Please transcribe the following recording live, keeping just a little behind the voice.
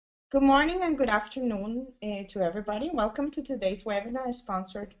Good morning and good afternoon to everybody. Welcome to today's webinar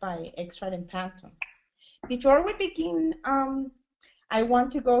sponsored by X-Rite Pantone. Before we begin, I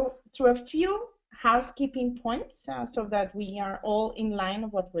want to go through a few housekeeping points so that we are all in line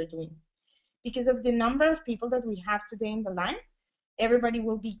of what we're doing. Because of the number of people that we have today in the line, everybody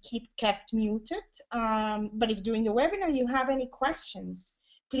will be kept muted. But if during the webinar you have any questions,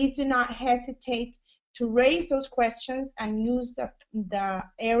 please do not hesitate to raise those questions and use the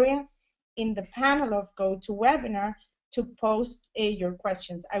area in the panel of GoToWebinar to post your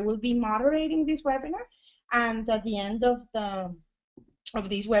questions. I will be moderating this webinar, and at the end of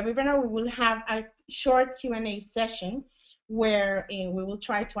this webinar, we will have a short Q&A session where we will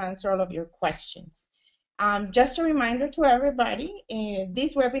try to answer all of your questions. Just a reminder to everybody,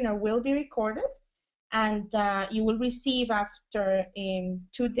 this webinar will be recorded, and you will receive after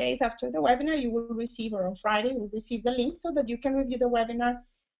 2 days after the webinar, you will receive, or on Friday, you will receive the link so that you can review the webinar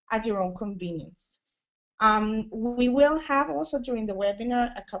at your own convenience. We will have also during the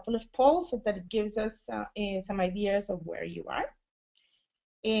webinar a couple of polls so that it gives us some ideas of where you are.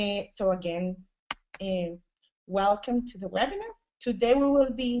 So again, welcome to the webinar. Today we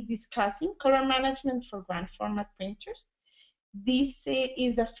will be discussing color management for grand format printers. This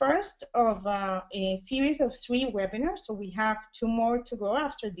is the first of a series of 3 webinars, so we have 2 more to go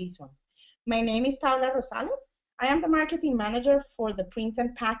after this one. My name is Paula Rosales. I am the marketing manager for the print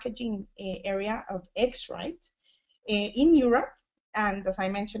and packaging area of X-Rite in Europe, and as I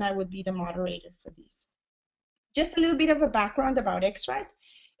mentioned, I would be the moderator for this. Just a little bit of a background about X-Rite.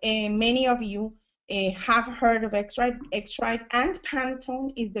 Many of you have heard of X-Rite. X-Rite and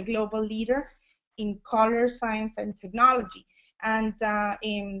Pantone is the global leader in color science and technology. And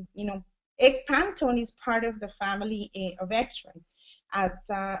you know, Pantone is part of the family of X-Rite. As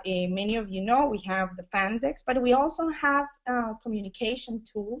many of you know, we have the Fandex, but we also have communication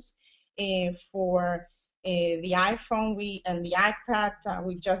tools for the iPhone and the iPad.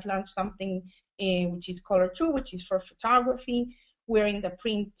 We've just launched something which is Color True, which is for photography. We're in the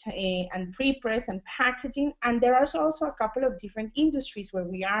print and pre-press and packaging, and there are also a couple of different industries where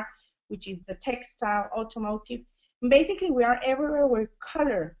we are, which is the textile, automotive. Basically, we are everywhere where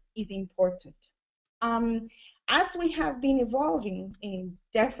color is important. As we have been evolving,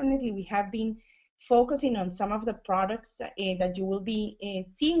 definitely we have been focusing on some of the products that you will be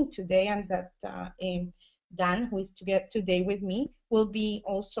seeing today, and that Dan, who is today with me, will be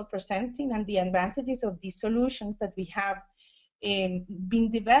also presenting, and the advantages of these solutions that we have been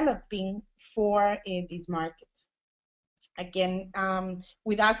developing for these markets. Again,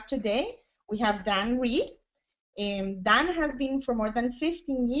 with us today, we have Dan Reid. Dan has been for more than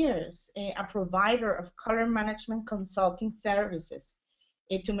 15 years a provider of color management consulting services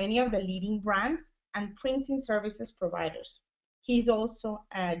to many of the leading brands and printing services providers. He's also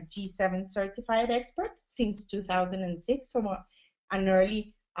a G7 certified expert since 2006, so an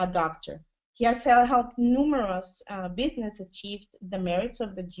early adopter. He has helped numerous businesses achieve the merits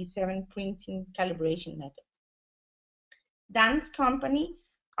of the G7 printing calibration method. Dan's company,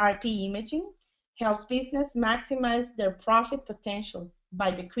 RPimaging, helps business maximize their profit potential by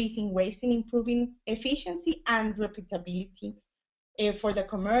decreasing waste and improving efficiency and repeatability for the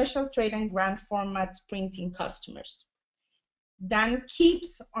commercial, trade, and grand format printing customers. Dan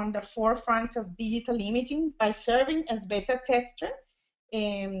keeps on the forefront of digital imaging by serving as beta tester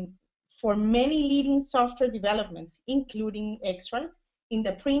for many leading software developments, including X-Rite. In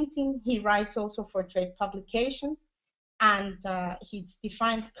the printing, he writes also for trade publications, and he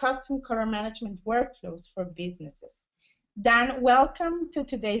defines custom color management workflows for businesses. Dan, welcome to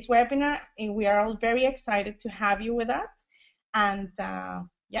today's webinar, and we are all very excited to have you with us. And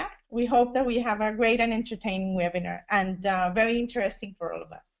yeah, we hope that we have a great and entertaining webinar, and very interesting for all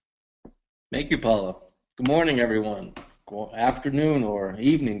of us. Thank you, Paula. Good morning, everyone. Good afternoon or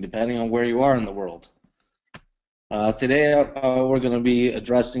evening, depending on where you are in the world. Today we're going to be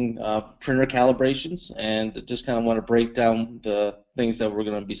addressing printer calibrations, and just kind of want to break down the things that we're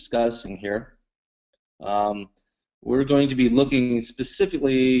going to be discussing here. We're going to be looking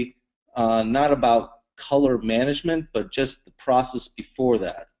specifically not about color management, but just the process before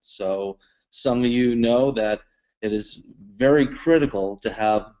that. So some of you know that it is very critical to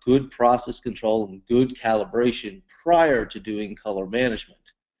have good process control and good calibration prior to doing color management.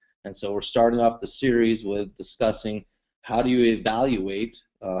 And so we're starting off the series with discussing how do you evaluate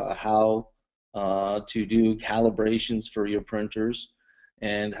how to do calibrations for your printers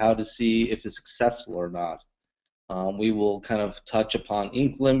and how to see if it's successful or not. We will kind of touch upon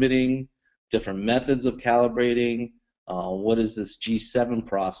ink limiting, different methods of calibrating, what is this G7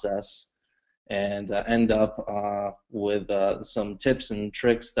 process, and end up with some tips and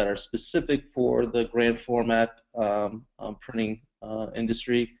tricks that are specific for the grand format printing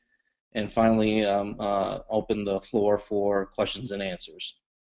industry, and finally open the floor for questions and answers.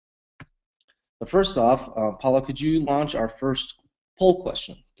 But first off, Paula, could you launch our first poll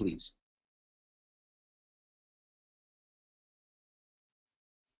question, please?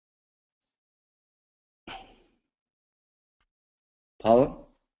 Paula?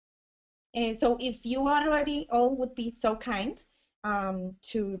 So if you already all would be so kind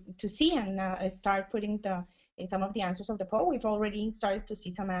to see and start putting some of the answers of the poll. We've already started to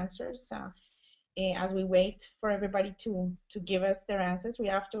see some answers. As we wait for everybody to give us their answers, we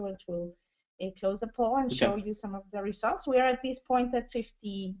afterwards will close the poll and show you some of the results. We are at this point at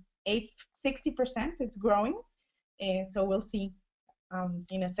 58, 60%. It's growing. So we'll see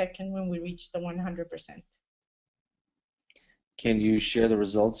in a second when we reach the 100%. Can you share the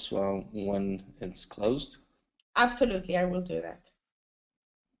results when it's closed? Absolutely, I will do that.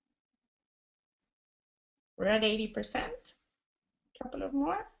 We're at 80%. A couple of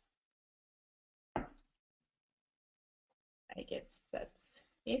more. I guess that's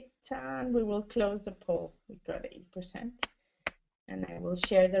it. And we will close the poll. We got 80%. And I will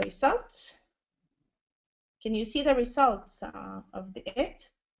share the results. Can you see the results of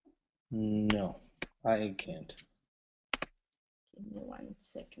it? No, I can't. Give me 1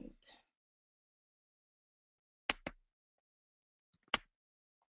 second.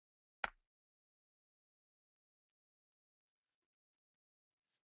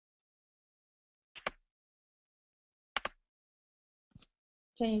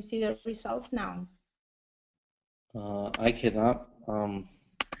 Can you see the results now? I cannot.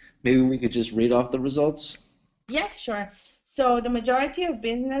 Maybe we could just read off the results? Yes, sure. So the majority of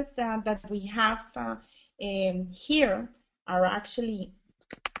business that we have here are actually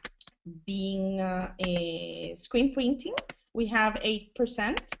being screen printing. We have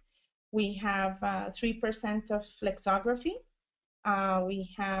 8%. We have 3% of flexography.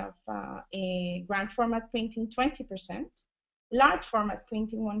 We have a grand format printing 20%. Large format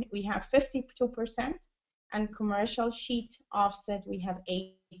printing we have 52%. And commercial sheet offset we have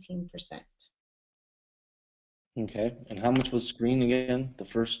 18%. Okay, and how much was screen again, the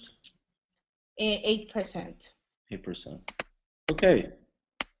first? 8%. 8%. Okay.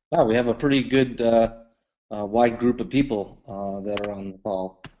 Wow, we have a pretty good wide group of people that are on the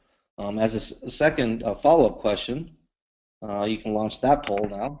call. As a second follow-up question, you can launch that poll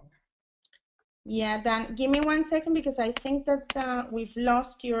now. Yeah, Dan, give me 1 second because I think that we've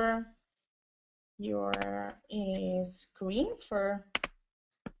lost your screen for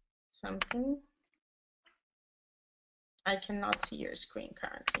something. I cannot see your screen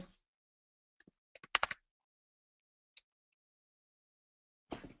currently.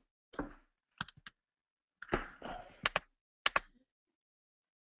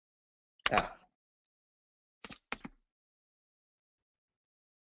 Ah.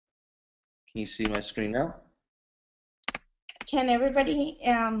 Can you see my screen now? Can everybody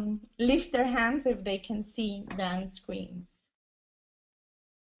lift their hands if they can see Dan's screen?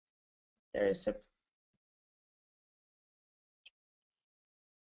 There's a...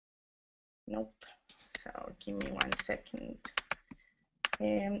 Nope. So give me 1 second.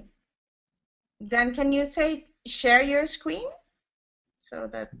 Dan, can you say share your screen? So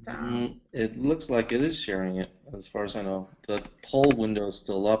that it looks like it is sharing it, as far as I know. The poll window is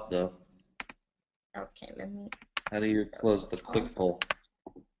still up, though. Okay, let me... How do you close the quick poll?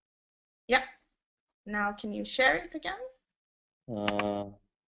 Yep. Now, can you share it again?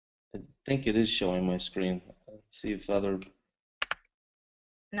 I think it is showing my screen. Let's see if other...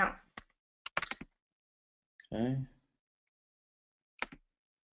 No. Okay.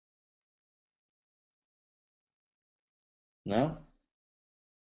 No?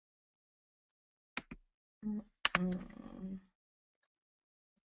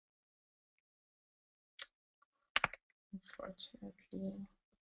 Unfortunately.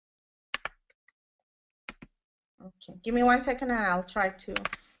 Okay, give me 1 second and I'll try to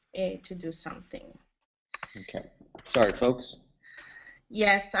do something. Okay. Sorry, folks.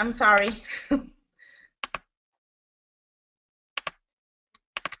 Yes, I'm sorry.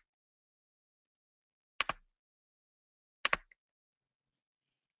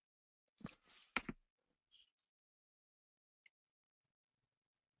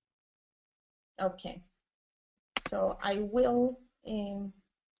 Okay, so I will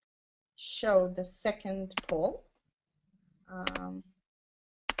show the second poll.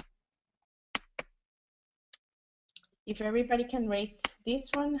 If everybody can rate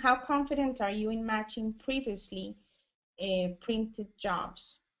this one, how confident are you in matching previously printed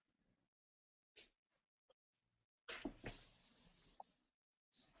jobs?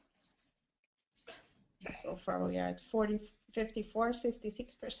 So far we are at 54,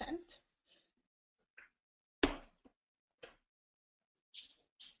 56%.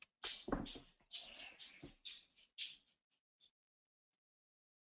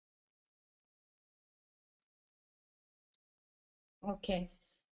 Okay,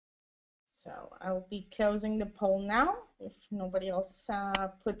 so I'll be closing the poll now. If nobody else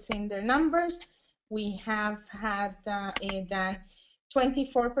puts in their numbers, we have had done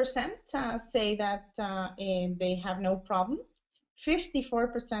 24% say that they have no problem,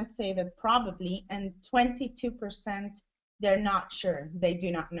 54% say that probably, and 22% they're not sure, they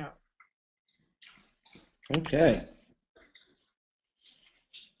do not know. Okay.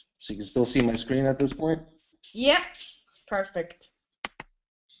 So you can still see my screen at this point? Yeah, perfect.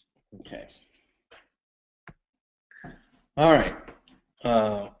 Okay. All right.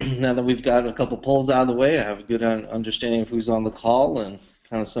 Now that we've got a couple polls out of the way, I have a good understanding of who's on the call and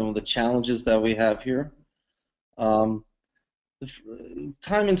kind of some of the challenges that we have here. Time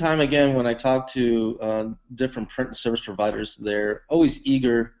and time again, when I talk to different print and service providers, they're always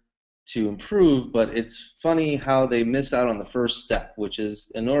eager to improve, but it's funny how they miss out on the first step, which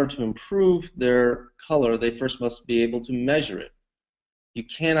is in order to improve their color, they first must be able to measure it. You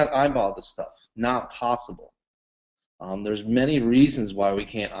cannot eyeball this stuff, not possible. There's many reasons why we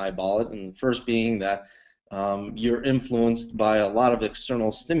can't eyeball it, and the first being that you're influenced by a lot of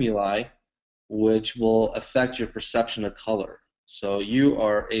external stimuli which will affect your perception of color. So you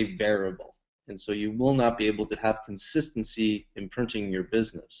are a variable, and so you will not be able to have consistency in printing your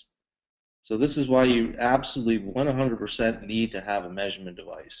business. So this is why you absolutely 100% need to have a measurement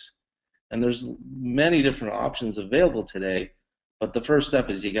device. And there's many different options available today, but the first step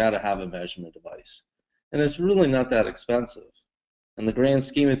is you got to have a measurement device. And it's really not that expensive. In the grand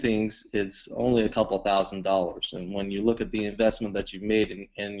scheme of things, it's only a couple $1,000s. And when you look at the investment that you've made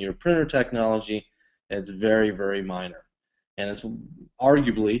in your printer technology, it's very, very minor. And it's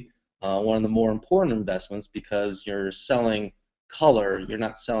arguably one of the more important investments because you're selling color, you're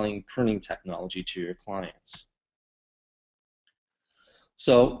not selling printing technology to your clients.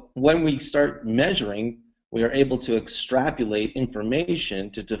 So when we start measuring, we are able to extrapolate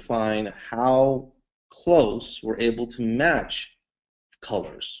information to define how close we're able to match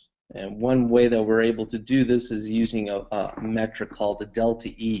colors. And one way that we're able to do this is using a metric called the delta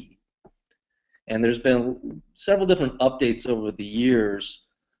E. And there's been several different updates over the years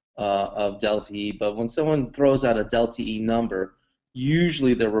of delta E, but when someone throws out a delta E number,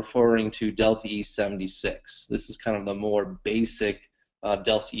 usually they're referring to delta E 76. This is kind of the more basic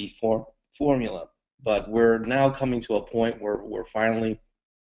delta E formula. But we're now coming to a point where we're finally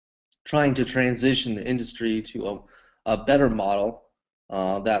trying to transition the industry to a better model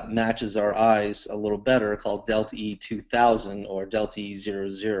that matches our eyes a little better, called delta E 2000 or delta E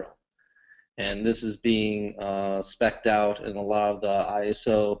 00. And this is being spec'd out in a lot of the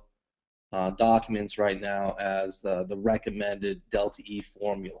ISO documents right now as the recommended delta E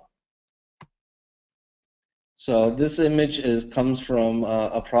formula. So this image comes from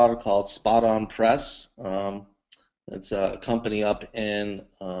a product called Spot On Press. It's a company up in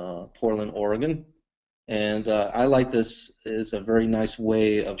Portland, Oregon. And I like this as a very nice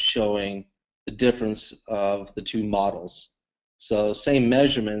way of showing the difference of the two models. So same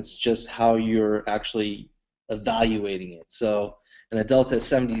measurements, just how you're actually evaluating it. So in a Delta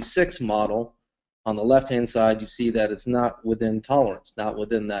 76 model, on the left-hand side, you see that it's not within tolerance, not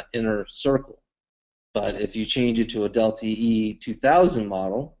within that inner circle. But if you change it to a Delta E 2000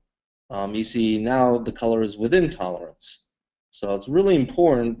 model, you see now the color is within tolerance. So it's really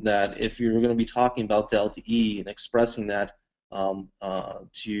important that if you're going to be talking about delta E and expressing that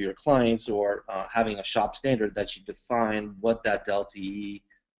to your clients or having a shop standard, that you define what that delta E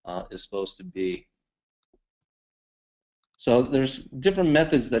is supposed to be. So there's different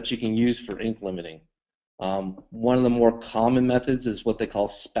methods that you can use for ink limiting. One of the more common methods is what they call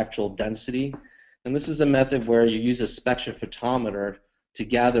spectral density. And this is a method where you use a spectrophotometer to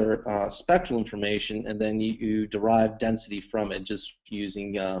gather spectral information, and then you derive density from it just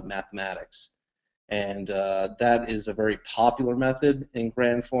using mathematics. And that is a very popular method in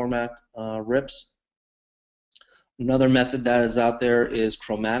grand format RIPs. Another method that is out there is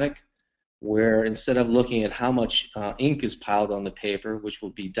chromatic, where instead of looking at how much ink is piled on the paper, which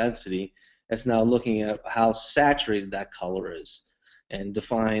will be density, it's now looking at how saturated that color is and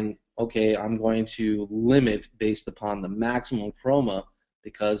define, okay, I'm going to limit based upon the maximum chroma,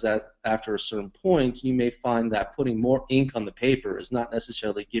 because after a certain point you may find that putting more ink on the paper is not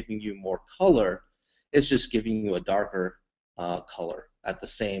necessarily giving you more color, it's just giving you a darker color at the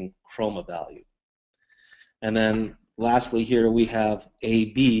same chroma value. And then lastly here we have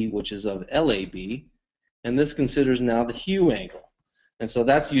AB, which is of LAB, and this considers now the hue angle. And so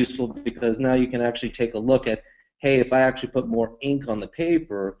that's useful because now you can actually take a look at, hey, if I actually put more ink on the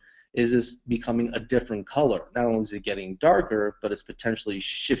paper, is this becoming a different color? Not only is it getting darker, but it's potentially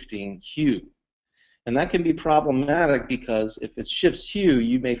shifting hue. And that can be problematic because if it shifts hue,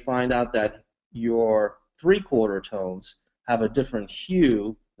 you may find out that your 3/4 tones have a different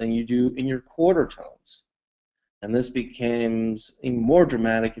hue than you do in your quarter tones. And this becomes even more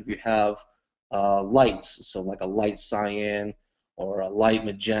dramatic if you have lights, so like a light cyan or a light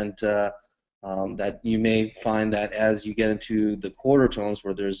magenta, that you may find that as you get into the quarter tones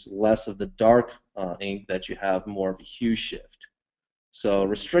where there's less of the dark ink, that you have more of a hue shift. So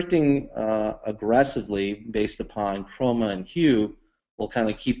restricting aggressively based upon chroma and hue will kind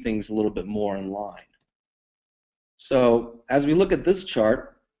of keep things a little bit more in line. So as we look at this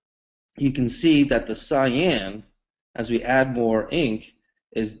chart, you can see that the cyan, as we add more ink,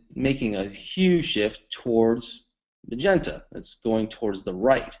 is making a hue shift towards magenta. It's going towards the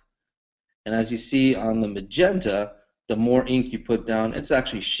right. And as you see on the magenta, the more ink you put down, it's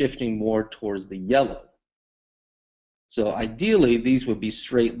actually shifting more towards the yellow. So ideally, these would be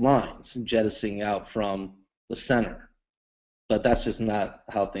straight lines jettisoning out from the center. But that's just not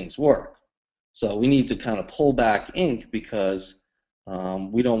how things work. So we need to kind of pull back ink because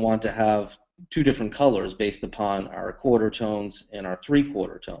we don't want to have two different colors based upon our quarter tones and our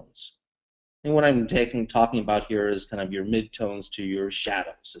 3/4 tones. And what I'm talking about here is kind of your mid-tones to your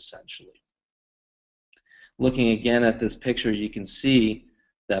shadows, essentially. Looking again at this picture, you can see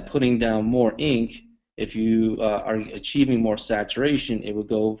that putting down more ink, if you are achieving more saturation, it would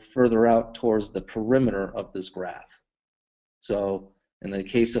go further out towards the perimeter of this graph. So in the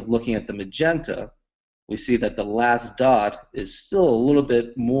case of looking at the magenta, we see that the last dot is still a little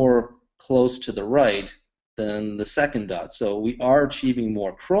bit more close to the right than the second dot. So we are achieving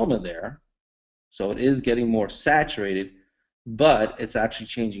more chroma there. So it is getting more saturated, but it's actually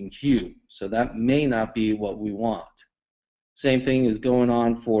changing hue. So that may not be what we want. Same thing is going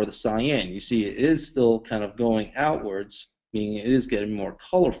on for the cyan. You see it is still kind of going outwards, meaning it is getting more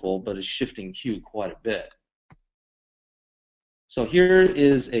colorful, but it's shifting hue quite a bit. So here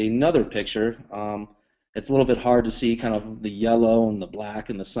is another picture. It's a little bit hard to see kind of the yellow and the black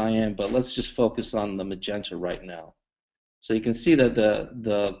and the cyan, but let's just focus on the magenta right now. So you can see that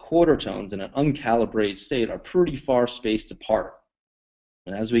the quarter tones in an uncalibrated state are pretty far spaced apart.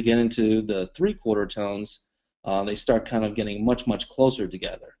 And as we get into the 3/4 tones, they start kind of getting much, much closer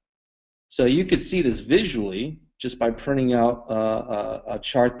together. So you could see this visually just by printing out a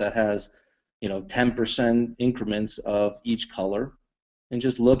chart that has 10% increments of each color and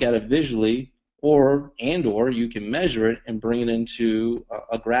just look at it visually, or you can measure it and bring it into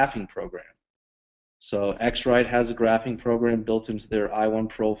a graphing program. So X-Rite has a graphing program built into their i1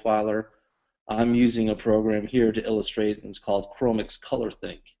 profiler. I'm using a program here to illustrate, and it's called Chromix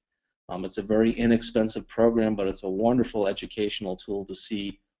ColorThink. It's a very inexpensive program, but it's a wonderful educational tool to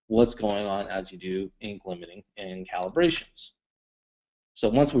see what's going on as you do ink limiting and calibrations. So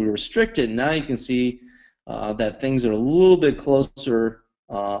once we restrict it, now you can see that things are a little bit closer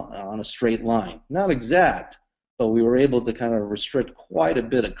on a straight line. Not exact, but we were able to kind of restrict quite a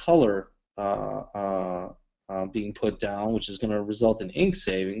bit of color being put down, which is going to result in ink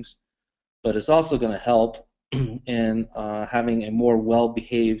savings, but it's also going to help in having a more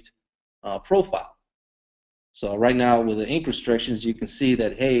well-behaved profile. So right now with the ink restrictions, you can see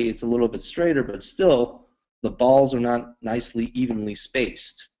that, hey, it's a little bit straighter, but still the balls are not nicely evenly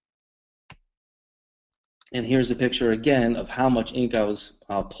spaced. And here's a picture again of how much ink I was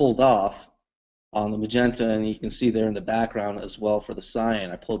pulled off on the magenta, and you can see there in the background as well for the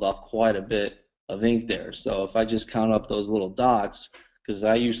cyan. I pulled off quite a bit of ink there. So if I just count up those little dots, because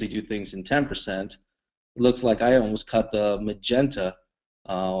I usually do things in 10%, it looks like I almost cut the magenta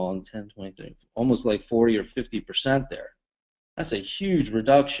on 10, 20, almost like 40 or 50% there. That's a huge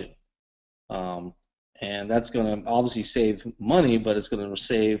reduction. And that's going to obviously save money, but it's going to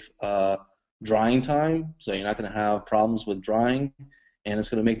save drying time, so you're not going to have problems with drying, and it's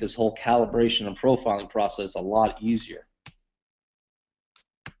going to make this whole calibration and profiling process a lot easier.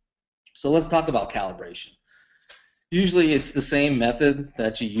 So let's talk about calibration. Usually it's the same method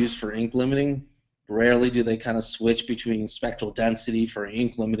that you use for ink limiting. Rarely do they kind of switch between spectral density for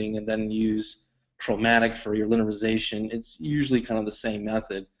ink limiting and then use chromatic for your linearization. It's usually kind of the same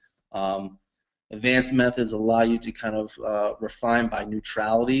method. Advanced methods allow you to kind of refine by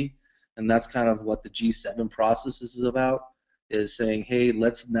neutrality, and that's kind of what the G7 process is about, is saying, hey,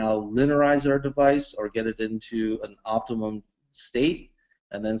 let's now linearize our device or get it into an optimum state,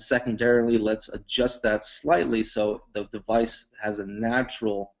 And then secondarily, let's adjust that slightly so the device has a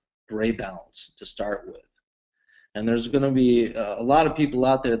natural gray balance to start with. And there's going to be a lot of people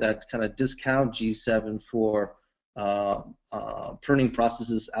out there that kind of discount G7 for printing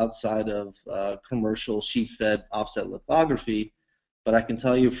processes outside of commercial sheet-fed offset lithography. But I can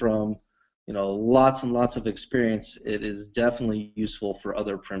tell you from lots and lots of experience, it is definitely useful for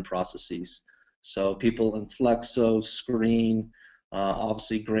other print processes. So people in flexo, screen,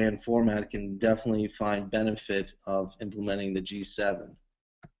 obviously grand format can definitely find benefit of implementing the G7.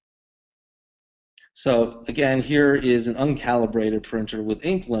 So again, here is an uncalibrated printer with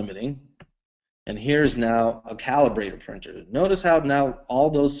ink limiting, and here's now a calibrated printer. Notice how now all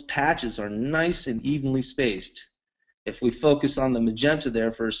those patches are nice and evenly spaced. If we focus on the magenta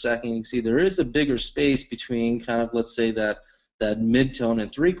there for a second, you can see there is a bigger space between kind of, let's say, that mid-tone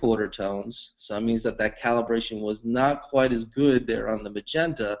and three-quarter tones. So that means that calibration was not quite as good there on the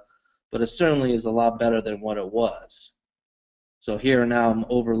magenta, but it certainly is a lot better than what it was. So here now I'm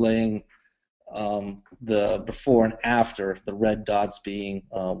overlaying the before and after, the red dots being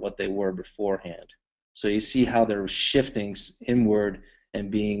what they were beforehand. So you see how they're shifting inward and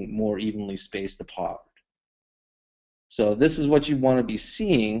being more evenly spaced apart. So this is what you want to be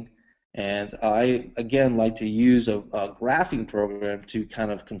seeing, and I again like to use a graphing program to kind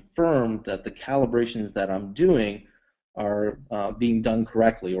of confirm that the calibrations that I'm doing are being done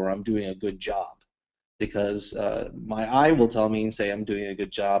correctly, or I'm doing a good job. Because my eye will tell me and say I'm doing a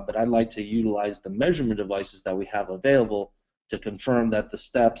good job, but I'd like to utilize the measurement devices that we have available to confirm that the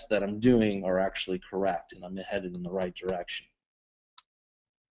steps that I'm doing are actually correct and I'm headed in the right direction.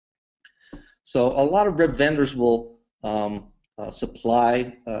 So a lot of rib vendors will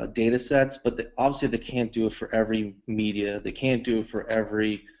supply data sets, but obviously they can't do it for every media. They can't do it for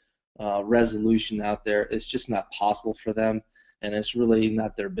every resolution out there. It's just not possible for them, and it's really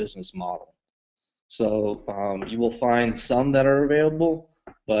not their business model. So you will find some that are available,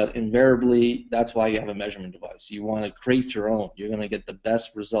 but invariably that's why you have a measurement device. You want to create your own. You're going to get the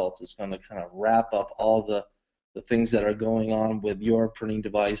best results. It's going to kind of wrap up all the things that are going on with your printing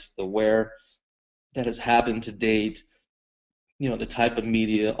device, the wear that has happened to date, the type of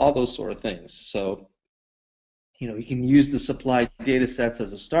media, all those sort of things. So you can use the supplied data sets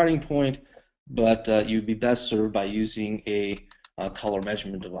as a starting point, but you'd be best served by using a color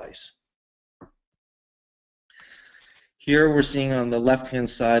measurement device. Here we're seeing on the left-hand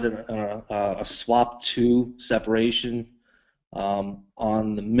side a swap 2 separation.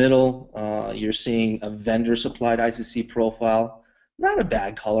 On the middle, you're seeing a vendor-supplied ICC profile. Not a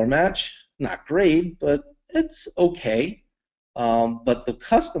bad color match, not great, but it's okay. But the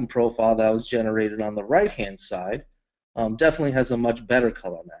custom profile that was generated on the right-hand side definitely has a much better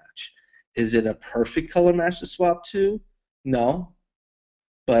color match. Is it a perfect color match to swap 2? No,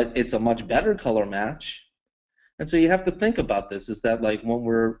 but it's a much better color match. And so you have to think about this, is that like when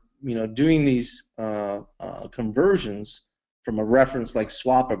we're doing these conversions from a reference like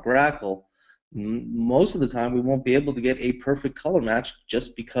swap or grackle, most of the time we won't be able to get a perfect color match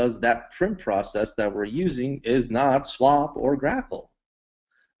just because that print process that we're using is not swap or grackle.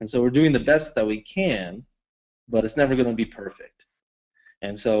 And so we're doing the best that we can, but it's never going to be perfect.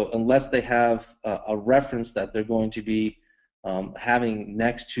 And so unless they have a reference that they're going to be having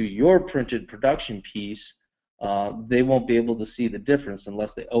next to your printed production piece, they won't be able to see the difference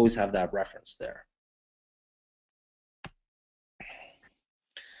unless they always have that reference there.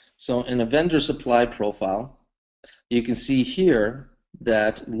 So in a vendor supply profile, you can see here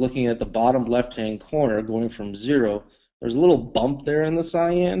that looking at the bottom left-hand corner, going from 0, there's a little bump there in the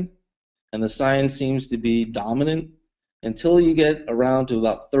cyan, and the cyan seems to be dominant until you get around to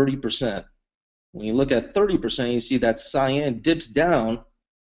about 30%. When you look at 30%, you see that cyan dips down,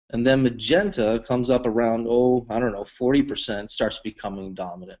 and then magenta comes up around, 40%, starts becoming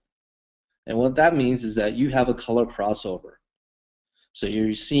dominant. And what that means is that you have a color crossover. So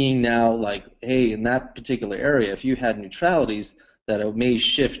you're seeing now, like, hey, in that particular area, if you had neutralities, that it may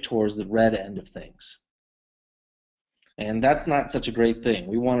shift towards the red end of things. And that's not such a great thing.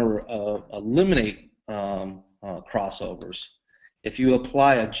 We want to eliminate crossovers. If you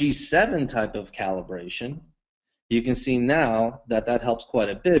apply a G7 type of calibration, you can see now that that helps quite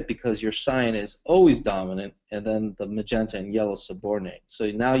a bit because your cyan is always dominant and then the magenta and yellow subordinate. So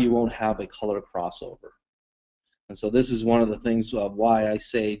now you won't have a color crossover. And so this is one of the things why I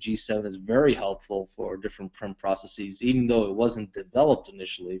say G7 is very helpful for different print processes, even though it wasn't developed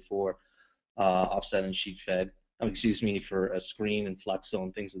initially for offset and sheet fed, for a screen and flexo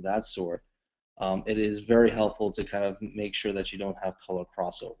and things of that sort. It is very helpful to kind of make sure that you don't have color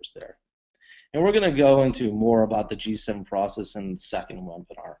crossovers there. And we're going to go into more about the G7 process in the second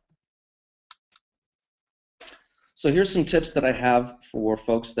webinar. So here's some tips that I have for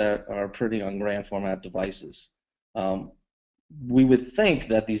folks that are printing on grand format devices. We would think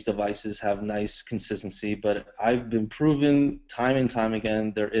that these devices have nice consistency, but I've been proven time and time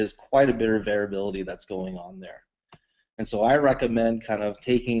again there is quite a bit of variability that's going on there. And so I recommend kind of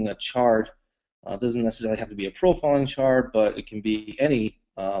taking a chart. Doesn't necessarily have to be a profiling chart, but it can be any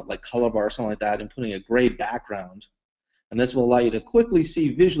like color bar or something like that, and putting a gray background. And this will allow you to quickly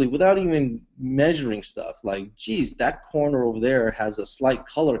see visually without even measuring stuff like, geez, that corner over there has a slight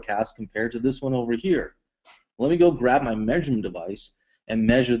color cast compared to this one over here. Let me go grab my measurement device and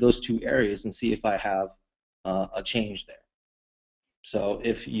measure those two areas and see if I have a change there. So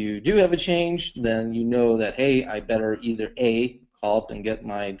if you do have a change, then you know that, hey, I better either A, call up and get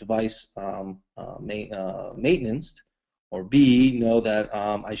my device maintenanced, or B, know that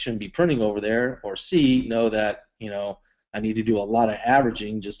I shouldn't be printing over there, or C, know that, you know, I need to do a lot of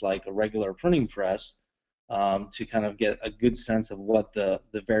averaging, just like a regular printing press, to kind of get a good sense of what the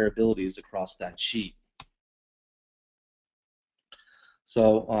variability is across that sheet.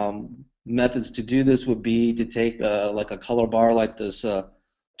 So methods to do this would be to take like a color bar like this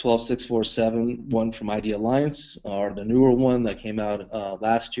 12647 one from ID Alliance, or the newer one that came out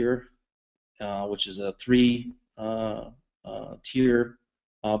last year, which is a 3-tier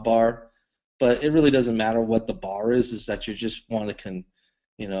bar. But it really doesn't matter what the bar is that you just want to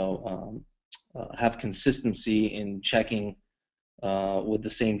have consistency in checking with the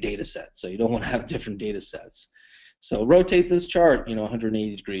same data set. So you don't want to have different data sets. So rotate this chart,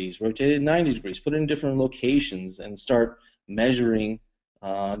 180 degrees, rotate it 90 degrees, put it in different locations, and start measuring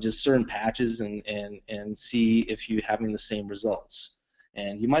just certain patches and see if you're having the same results.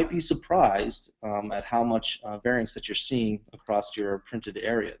 And you might be surprised at how much variance that you're seeing across your printed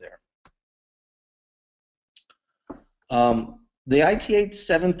area there. The IT8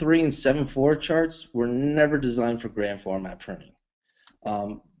 7.3 and 7.4 charts were never designed for grand format printing.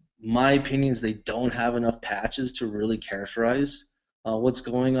 My opinion is they don't have enough patches to really characterize what's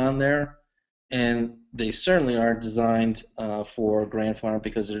going on there, and they certainly aren't designed for grand format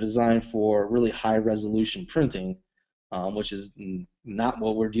because they're designed for really high resolution printing, which is not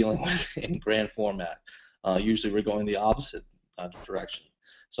what we're dealing with in grand format. Usually we're going the opposite direction.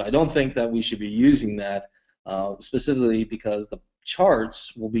 So I don't think that we should be using that specifically because the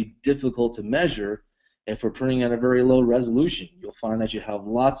charts will be difficult to measure if we're printing at a very low resolution. You'll find that you have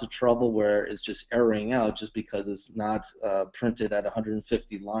lots of trouble where it's just erroring out just because it's not printed at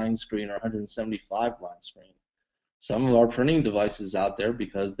 150 line screen or 175 line screen. Some of our printing devices out there,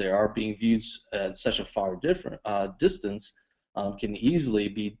 because they are being viewed at such a far distance, can easily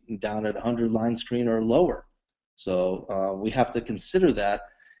be down at 100 line screen or lower. So we have to consider that,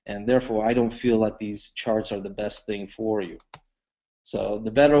 and therefore I don't feel like these charts are the best thing for you. So the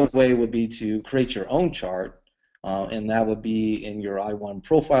better way would be to create your own chart, and that would be in your i1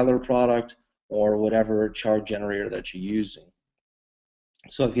 Profiler product or whatever chart generator that you're using.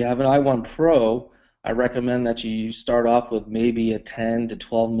 So if you have an i1 Pro, I recommend that you start off with maybe a 10 to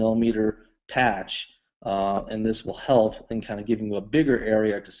 12 millimeter patch, and this will help in kind of giving you a bigger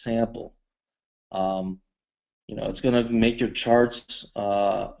area to sample. It's going to make your charts,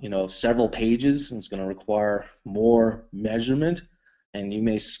 several pages, and it's going to require more measurement. And you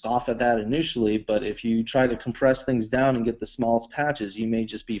may scoff at that initially, but if you try to compress things down and get the smallest patches, you may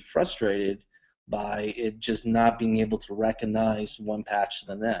just be frustrated by it just not being able to recognize one patch to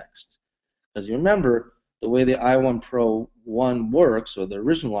the next. Because you remember, the way the i1 Pro 1 works, or the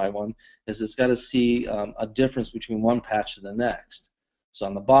original i1, is it's got to see a difference between one patch to the next. So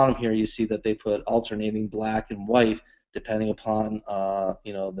on the bottom here, you see that they put alternating black and white depending upon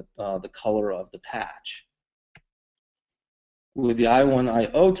the color of the patch. With the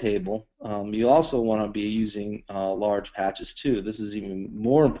i1-IO table, you also want to be using large patches too. This is even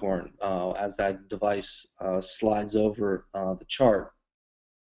more important as that device slides over the chart.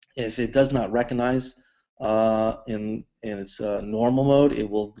 If it does not recognize in its normal mode, it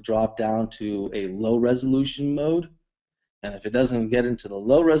will drop down to a low resolution mode. And if it doesn't get into the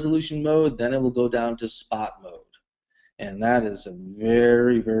low resolution mode, then it will go down to spot mode. And that is a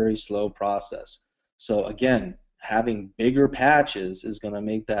very, very slow process. So again, having bigger patches is going to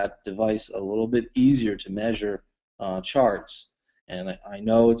make that device a little bit easier to measure charts. And I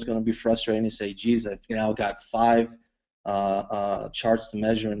know it's going to be frustrating to say, geez, I've now got 5 charts to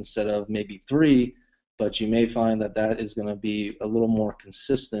measure instead of maybe 3, but you may find that that is going to be a little more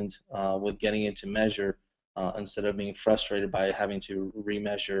consistent with getting it to measure instead of being frustrated by having to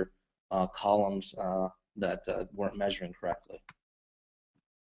remeasure columns that weren't measuring correctly.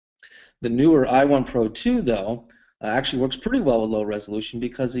 The newer i1 Pro 2, though, actually works pretty well with low resolution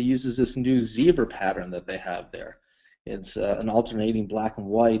because it uses this new zebra pattern that they have there. It's an alternating black and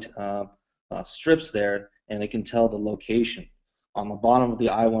white strips there, and it can tell the location. On the bottom of the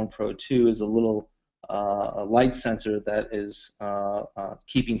i1 Pro 2 is a little a light sensor that is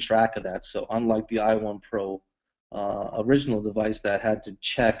keeping track of that. So unlike the i1 Pro original device that had to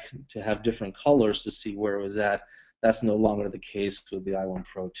check to have different colors to see where it was at, that's no longer the case with the i1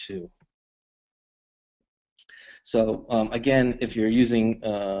 Pro 2. So again, if you're using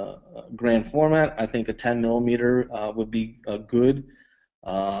grand format, I think a 10 millimeter would be good.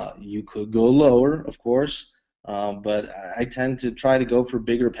 You could go lower, of course, but I tend to try to go for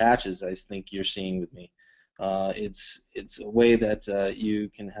bigger patches. I think you're seeing with me. It's a way that you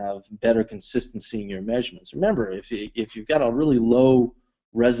can have better consistency in your measurements. Remember, if you've got a really low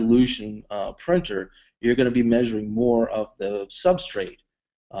resolution printer, you're going to be measuring more of the substrate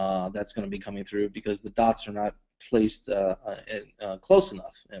that's going to be coming through because the dots are not placed close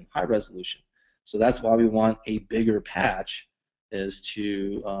enough in high resolution. So that's why we want a bigger patch, is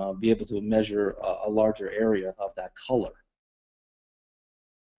to be able to measure a larger area of that color.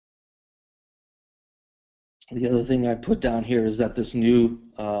 The other thing I put down here is that this new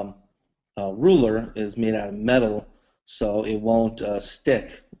ruler is made out of metal, so it won't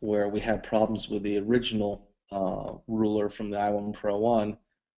stick, where we had problems with the original ruler from the i1 Pro 1,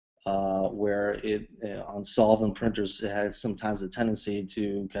 where it on solvent printers it had sometimes a tendency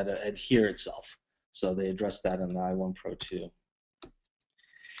to kind of adhere itself. So they addressed that in the i1 Pro 2.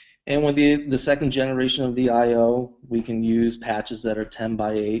 And with the second generation of the I/O, we can use patches that are 10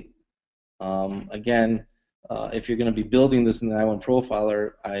 by 8. Again, if you're going to be building this in the i1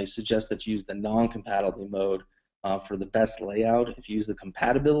 Profiler, I suggest that you use the non-compatibility mode for the best layout. If you use the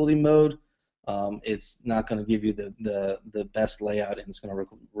compatibility mode, it's not going to give you the best layout, and it's going to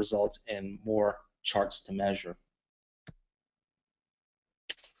result in more charts to measure.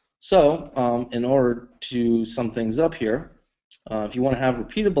 So in order to sum things up here, if you want to have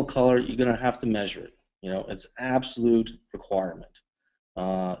repeatable color, you're going to have to measure it. You know, it's absolute requirement.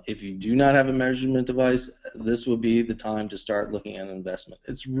 If you do not have a measurement device, this would be the time to start looking at an investment.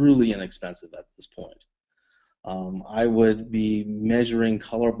 It's really inexpensive at this point. I would be measuring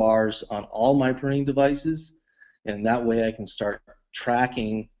color bars on all my printing devices, and that way I can start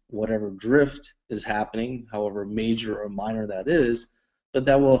tracking whatever drift is happening, however major or minor that is, but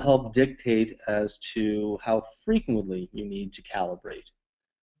that will help dictate as to how frequently you need to calibrate.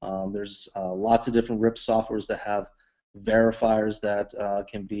 There's lots of different RIP softwares that have verifiers that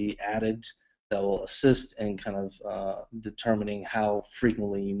can be added that will assist in kind of determining how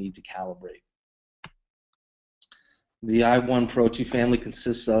frequently you need to calibrate. The i1 Pro 2 family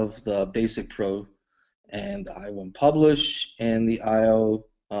consists of the Basic Pro and the i1 Publish and the I/O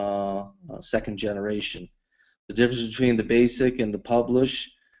second generation. The difference between the Basic and the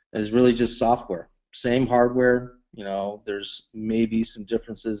Publish is really just software. Same hardware, you know, there's maybe some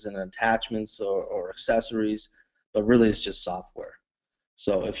differences in attachments or accessories, but really it's just software.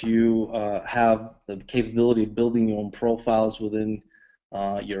 So if you have the capability of building your own profiles within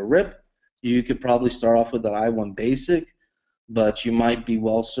your RIP, you could probably start off with an i1 Basic, but you might be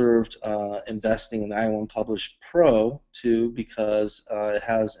well served investing in the i1 Publish Pro too, because it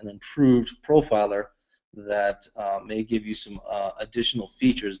has an improved profiler that may give you some additional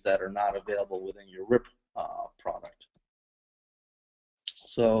features that are not available within your RIP product.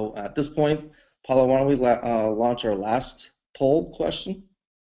 So at this point, Paula, why don't we launch our last poll question?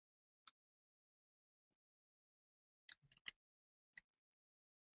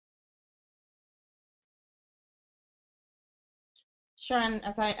 Sure, and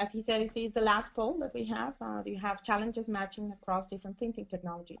as he said, it is the last poll that we have. Do you have challenges matching across different printing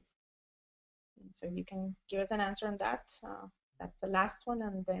technologies? And so you can give us an answer on that. That's the last one,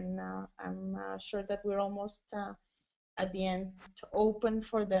 and then I'm sure that we're almost at the end to open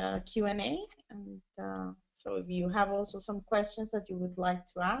for the Q&A. And so if you have also some questions that you would like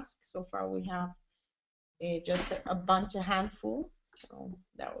to ask, so far we have just a handful, so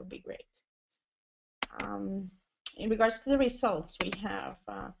that would be great. In regards to the results, we have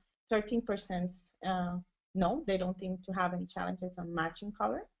 13% no, they don't think to have any challenges on matching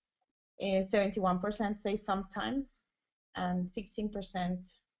color. 71% say sometimes, and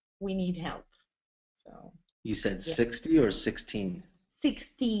 16% we need help. So you said 60 or 16?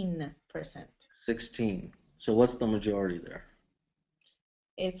 16%. 16. So what's the majority there?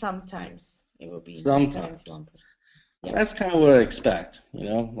 Sometimes it will be sometimes. 71%. Yeah. That's kind of what I expect, you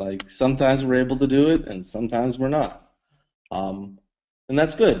know, like sometimes we're able to do it and sometimes we're not. And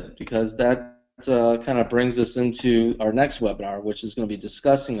that's good, because that kind of brings us into our next webinar, which is going to be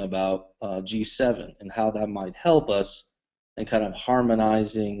discussing about G7 and how that might help us in kind of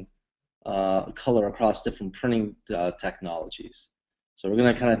harmonizing color across different printing technologies. So we're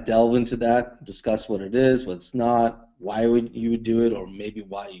going to kind of delve into that, discuss what it is, what it's not, why you would do it, or maybe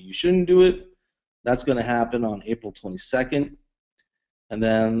why you shouldn't do it. That's going to happen on April 22nd. And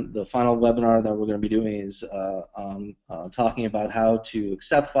then the final webinar that we're going to be doing is talking about how to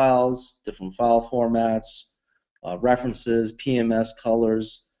accept files, different file formats, references, PMS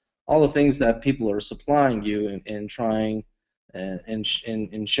colors, all the things that people are supplying you and trying and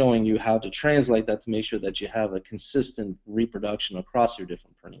showing you how to translate that to make sure that you have a consistent reproduction across your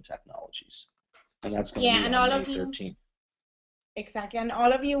different printing technologies. And that's going to be on May 13th. Exactly, and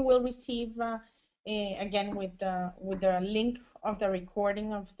all of you will receive, again, with the link of the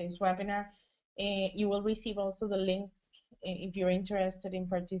recording of this webinar, you will receive also the link if you're interested in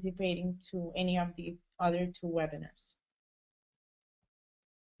participating to any of the other two webinars.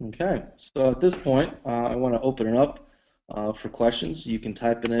 Okay, so at this point, I want to open it up for questions. You can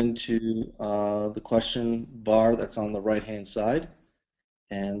type it into the question bar that's on the right-hand side,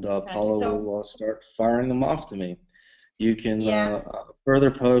 and Paula will start firing them off to me. You can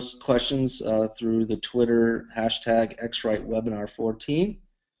further post questions through the Twitter hashtag X-Rite Webinar 14,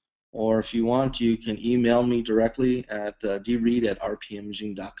 or if you want, you can email me directly at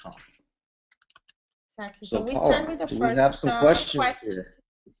dreid@rpimaging.com. Exactly. So we Paula, start with the do first we have some questions here?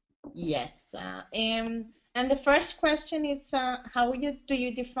 Yes. And the first question is, how do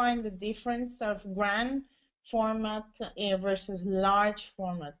you define the difference of grand format versus large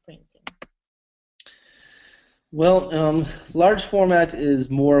format printing? Well, large format is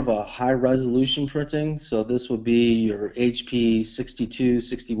more of a high resolution printing. So this would be your HP 62,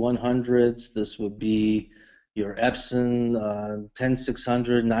 6100s. This would be your Epson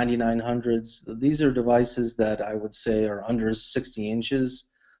 10600, 9900s. These are devices that I would say are under 60 inches.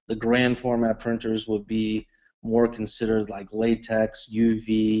 The grand format printers would be more considered like latex,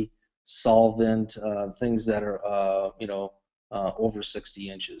 UV, solvent, things that are over 60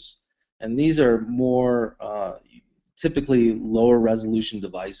 inches. And these are more typically lower resolution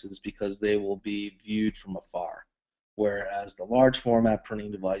devices because they will be viewed from afar, whereas the large format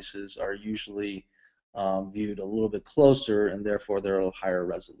printing devices are usually viewed a little bit closer, and therefore they're a higher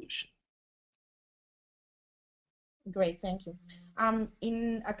resolution. Great, thank you.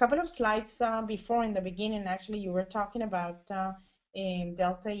 In a couple of slides before, in the beginning, actually, you were talking about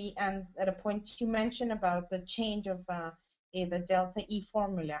delta E, and at a point you mentioned about the change of the delta E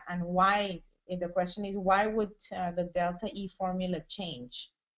formula, and why. The question is, why would the delta E formula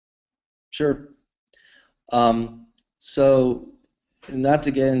change? Sure. So, not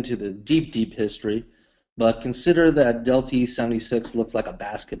to get into the deep history, but consider that delta E 76 looks like a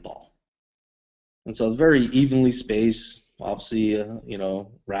basketball. And so it's very evenly spaced, obviously,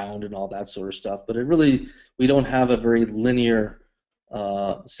 round and all that sort of stuff, but we don't have a very linear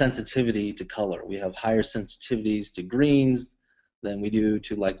sensitivity to color. We have higher sensitivities to greens than we do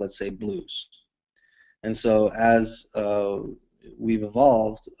to, like, let's say, blues. And so as we've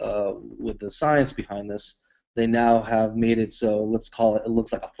evolved with the science behind this, they now have made it so, let's call it, it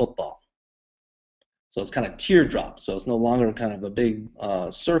looks like a football. So it's kind of teardrop. So it's no longer kind of a big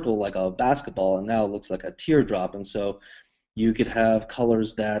circle like a basketball, and now it looks like a teardrop. And so you could have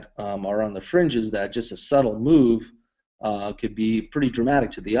colors that are on the fringes that just a subtle move could be pretty dramatic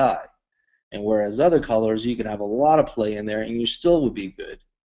to the eye. And whereas other colors, you could have a lot of play in there and you still would be good.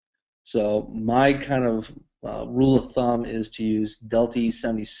 So my kind of rule of thumb is to use delta E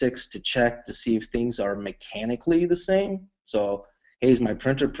 76 to check to see if things are mechanically the same. So, hey, is my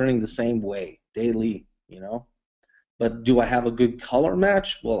printer printing the same way daily, But do I have a good color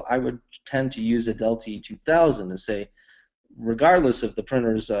match? Well, I would tend to use a delta E 2000 to say, regardless if the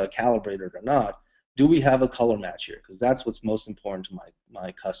printer is calibrated or not, do we have a color match here? Because that's what's most important to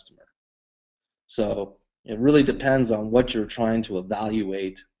my customer. So it really depends on what you're trying to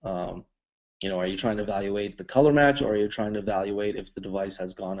evaluate. Are you trying to evaluate the color match, or are you trying to evaluate if the device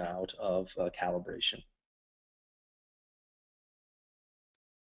has gone out of calibration?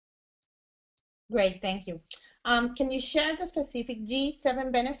 Great, thank you. Can you share the specific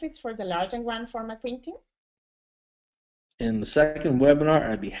G7 benefits for the large and grand format printing? In the second webinar,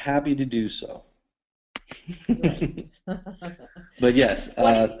 I'd be happy to do so. But yes,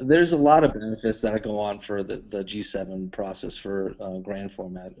 there's a lot of benefits that go on for the G7 process for grand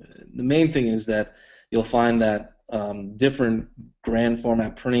format. The main thing is that you'll find that different grand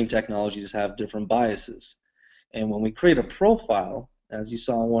format printing technologies have different biases. And when we create a profile, as you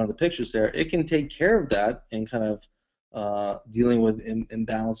saw in one of the pictures there, it can take care of that and kind of dealing with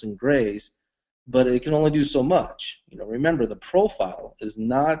imbalance in grays. but it can only do so much. Remember, the profile is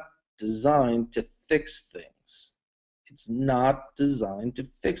not designed to fix things. It's not designed to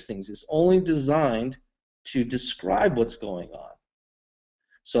fix things. It's only designed to describe what's going on.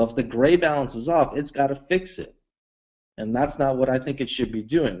 So if the gray balance is off, it's got to fix it. And that's not what I think it should be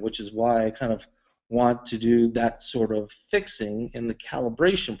doing, which is why I kind of want to do that sort of fixing in the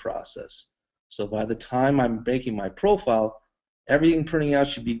calibration process. So by the time I'm making my profile, everything printing out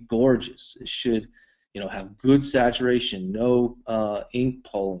should be gorgeous. It should, have good saturation, no ink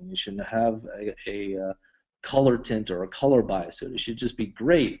pulling. It shouldn't have a color tint or a color bias. It should just be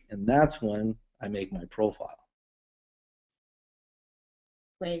great, and that's when I make my profile.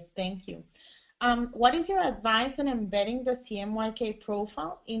 Great, thank you. What is your advice on embedding the CMYK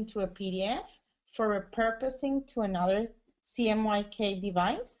profile into a PDF for repurposing to another CMYK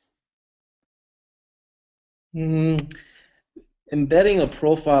device? Embedding a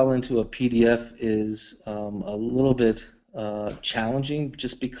profile into a PDF is a little bit challenging,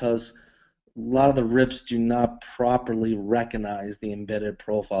 just because a lot of the RIPs do not properly recognize the embedded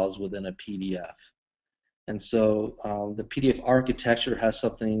profiles within a PDF. And so the PDF architecture has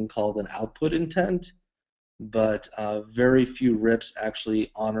something called an output intent, but very few RIPs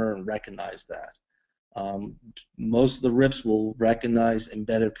actually honor and recognize that. Most of the RIPs will recognize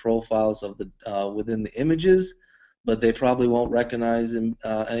embedded profiles of the within the images, but they probably won't recognize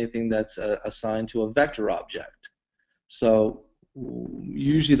anything that's assigned to a vector object. So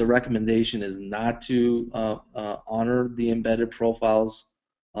usually the recommendation is not to honor the embedded profiles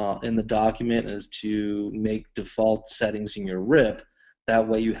in the document, is to make default settings in your RIP. That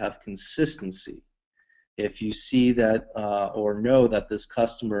way you have consistency. If you see that or know that this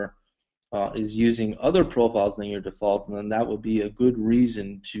customer is using other profiles than your default, then that would be a good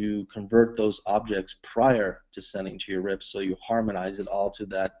reason to convert those objects prior to sending to your RIP, so you harmonize it all to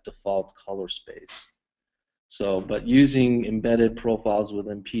that default color space. So, but using embedded profiles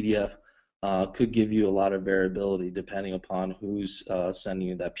within PDF could give you a lot of variability depending upon who's sending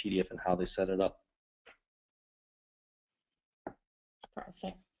you that PDF and how they set it up.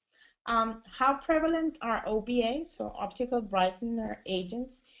 Perfect. How prevalent are OBAs, so optical brightener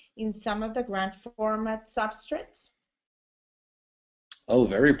agents, in some of the grand format substrates? Oh,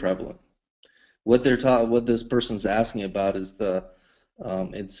 very prevalent. What this person's asking about is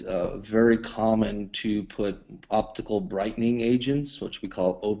it's very common to put optical brightening agents, which we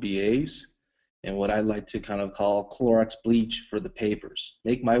call OBAs, and what I like to kind of call Clorox bleach for the papers.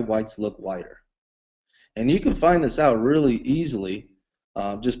 Make my whites look whiter. And you can find this out really easily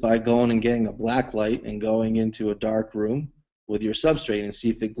just by going and getting a black light and going into a dark room with your substrate and see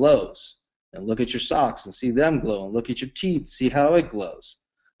if it glows. And look at your socks and see them glow, and look at your teeth, see how it glows.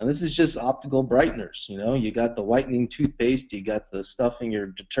 And this is just optical brighteners. You got the whitening toothpaste, you got the stuff in your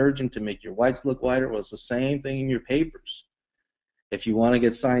detergent to make your whites look whiter. Well, it's the same thing in your papers. If you want to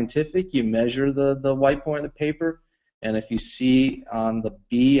get scientific, you measure the white point of the paper, and if you see on the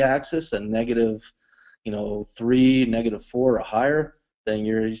B axis a negative, 3, -4 or higher, then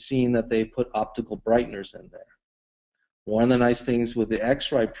you're seeing that they put optical brighteners in there. One of the nice things with the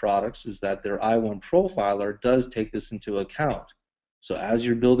X-Rite products is that their I1 profiler does take this into account. So as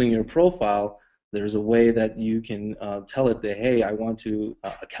you're building your profile, there's a way that you can tell it that, hey, I want to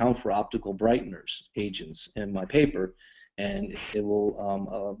account for optical brighteners agents in my paper, and it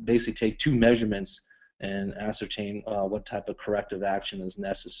will basically take 2 measurements and ascertain what type of corrective action is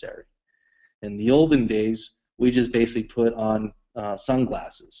necessary. In the olden days, we just basically put on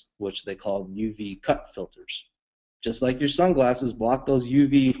sunglasses, which they called UV cut filters. Just like your sunglasses block those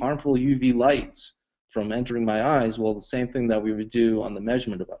harmful UV lights from entering my eyes, well, the same thing that we would do on the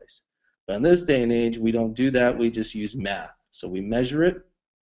measurement device. But in this day and age, we don't do that. We just use math. So we measure it,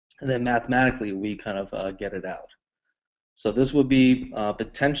 and then mathematically we kind of get it out. So this would be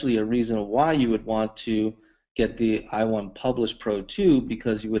potentially a reason why you would want to get the I1 Publish Pro 2,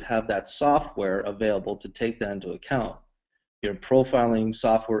 because you would have that software available to take that into account. Your profiling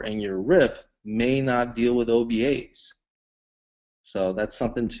software in your RIP may not deal with OBAs. So that's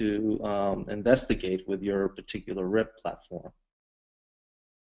something to investigate with your particular RIP platform.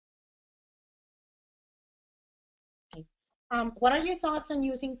 What are your thoughts on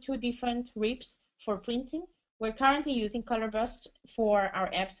using 2 different RIPs for printing? We're currently using ColorBurst for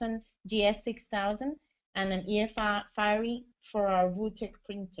our Epson GS6000 and an EFI Fiery for our Vutec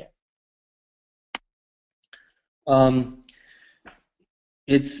printer.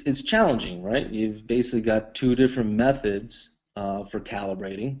 It's challenging, right? You've basically got 2 different methods for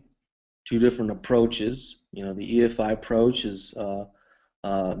calibrating, 2 different approaches. The EFI approach is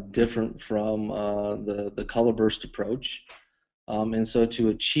different from the ColorBurst approach, and so to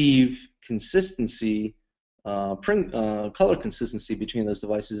achieve consistency, color consistency between those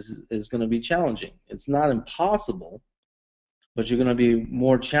devices is going to be challenging. It's not impossible, but you're going to be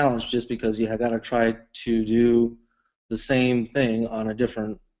more challenged just because you have got to try to do the same thing on a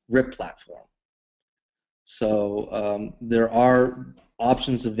different RIP platform. So there are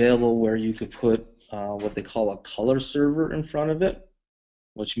options available where you could put what they call a color server in front of it,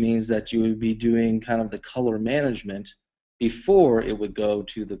 which means that you would be doing kind of the color management before it would go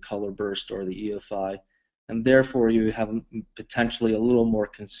to the color burst or the EFI, and therefore you have potentially a little more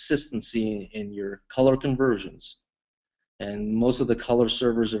consistency in your color conversions. And most of the color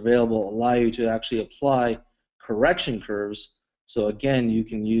servers available allow you to actually apply correction curves. So again, you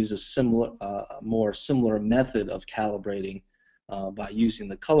can use a similar, more similar method of calibrating by using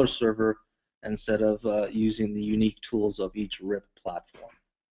the color server instead of using the unique tools of each RIP platform.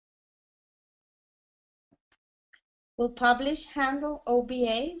 Will Publish handle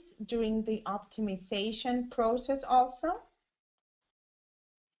OBAs during the optimization process also?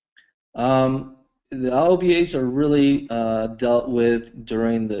 The OBAs are really dealt with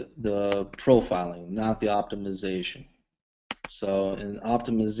during the profiling, not the optimization. So in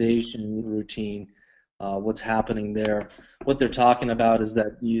optimization routine, what's happening there, what they're talking about is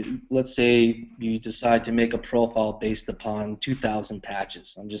that let's say you decide to make a profile based upon 2,000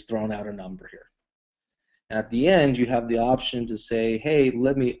 patches. I'm just throwing out a number here. At the end, you have the option to say, hey,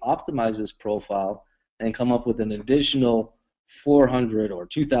 let me optimize this profile and come up with an additional 400 or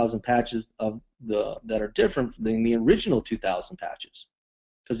 2,000 patches that are different than the original 2,000 patches.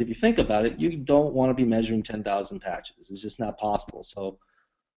 Because if you think about it, you don't want to be measuring 10,000 patches. It's just not possible. So,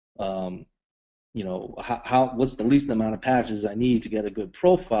 you know, what's the least amount of patches I need to get a good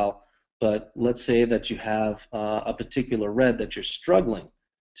profile? But let's say that you have a particular red that you're struggling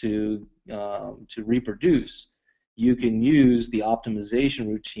to reproduce. You can use the optimization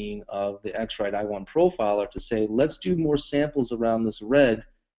routine of the X-Rite I1 profiler to say, let's do more samples around this red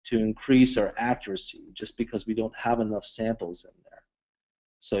to increase our accuracy, just because we don't have enough samples in there.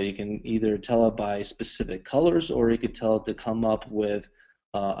 So you can either tell it by specific colors, or you could tell it to come up with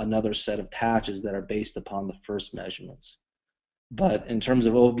another set of patches that are based upon the first measurements. But in terms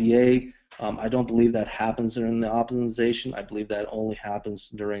of OBA, I don't believe that happens during the optimization. I believe that only happens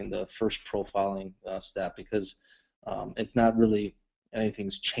during the first profiling step, because it's not really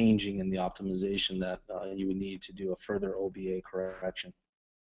anything's changing in the optimization that you would need to do a further OBA correction.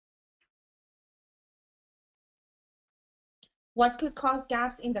 What could cause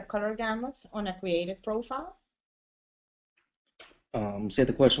gaps in the color gamuts on a created profile? Say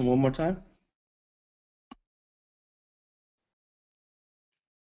the question one more time.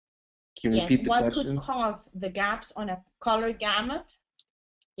 Can you repeat the question? What could cause the gaps on a color gamut?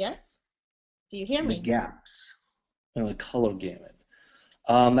 Yes? Do you hear me? The gaps in a color gamut.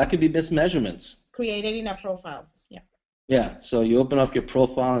 That could be mismeasurements. Created in a profile, yeah. Yeah, so you open up your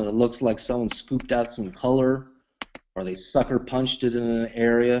profile and it looks like someone scooped out some color, or they sucker punched it in an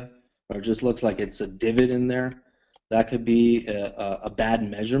area, or it just looks like it's a divot in there. That could be a bad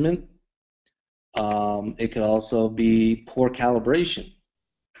measurement. It could also be poor calibration.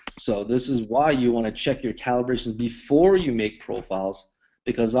 So this is why you want to check your calibrations before you make profiles,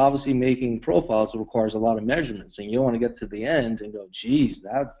 because obviously making profiles requires a lot of measurements, and you don't want to get to the end and go, geez,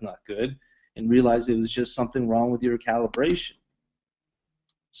 that's not good, and realize it was just something wrong with your calibration.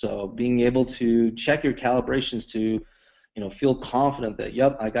 So being able to check your calibrations to, feel confident that,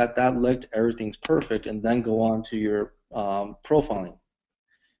 yep, I got that licked, everything's perfect, and then go on to your profiling.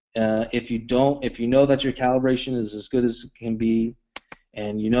 If you know that your calibration is as good as it can be,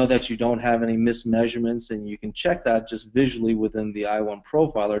 and you know that you don't have any mismeasurements, and you can check that just visually within the I1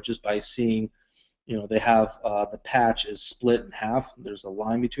 profiler just by seeing, they have the patch is split in half. There's a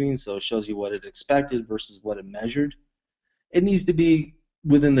line between, so it shows you what it expected versus what it measured. It needs to be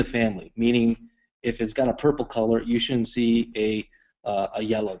within the family, meaning if it's got a purple color, you shouldn't see a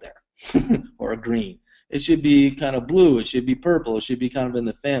yellow there or a green. It should be kind of blue, it should be purple, it should be kind of in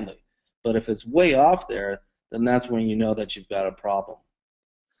the family. But if it's way off there, then that's when you know that you've got a problem.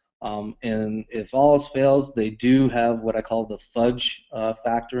 And if all else fails, they do have what I call the fudge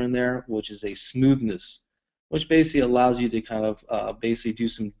factor in there, which is a smoothness, which basically allows you to kind of basically do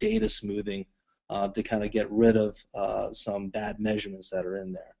some data smoothing to kind of get rid of some bad measurements that are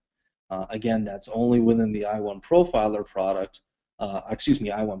in there. Again, that's only within the I1 Profiler product,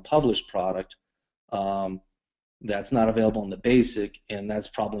 I1 Published product. That's not available in the basic, and that's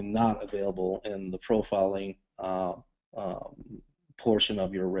probably not available in the profiling portion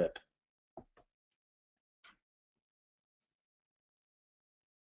of your RIP.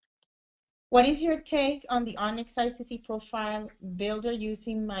 What is your take on the Onyx ICC profile builder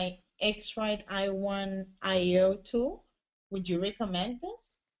using my X-Rite i1 IO tool. Would you recommend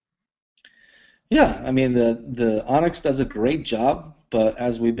this? Yeah, I mean the Onyx does a great job, but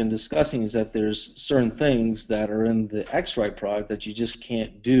as we've been discussing, is that there's certain things that are in the X-Rite product that you just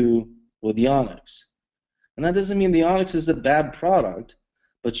can't do with the Onyx. And that doesn't mean the Onyx is a bad product,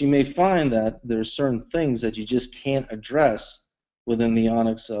 but you may find that there are certain things that you just can't address within the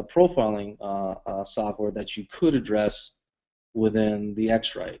Onyx profiling software that you could address within the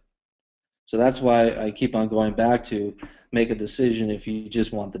X-Rite. So that's why I keep on going back to make a decision if you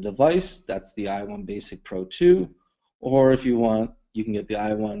just want the device, that's the i1 Basic Pro 2, or if you want, you can get the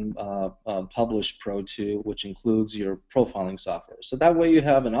i1 Published Pro 2, which includes your profiling software. So that way you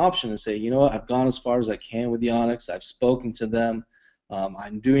have an option to say, you know what, I've gone as far as I can with the Onyx, I've spoken to them,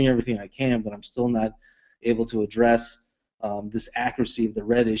 I'm doing everything I can, but I'm still not able to address this accuracy of the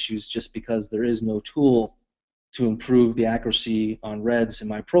red issues just because there is no tool to improve the accuracy on reds in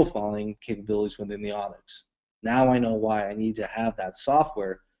my profiling capabilities within the Onyx. Now I know why I need to have that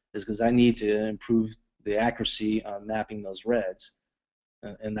software, is because I need to improve the accuracy on mapping those reds,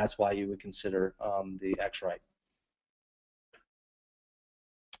 and that's why you would consider the X-Rite.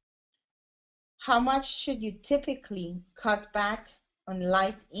 How much should you typically cut back on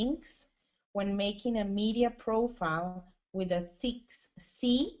light inks when making a media profile with a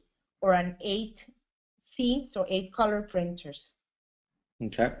 6C or an 8C, so 8-color printers?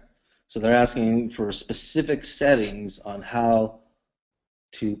 Okay, so they're asking for specific settings on how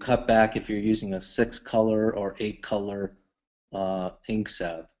to cut back if you're using a 6-color or 8-color ink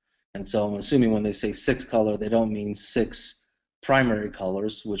set. And so I'm assuming when they say 6-color, they don't mean 6 primary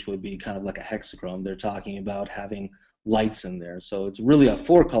colors, which would be kind of like a hexachrome. They're talking about having lights in there. So it's really a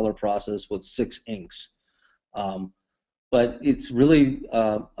 4-color process with 6 inks. But it's really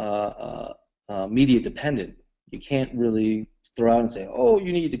media dependent. You can't really throw out and say, oh,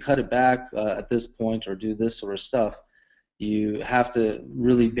 you need to cut it back at this point or do this sort of stuff. You have to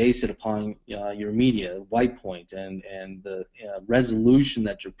really base it upon your media, white point, and the resolution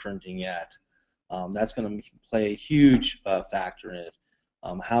that you're printing at. That's going to play a huge factor in it.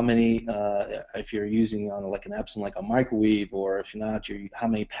 How many, if you're using on like an Epson, like a microwave, or if you're not, how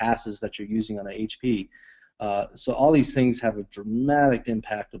many passes that you're using on an HP. So all these things have a dramatic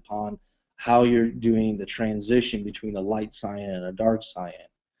impact upon how you're doing the transition between a light cyan and a dark cyan.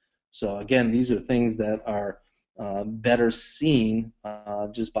 So again, these are things that are better seen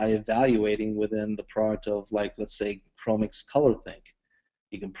just by evaluating within the product of, like, let's say, Chromix ColorThink.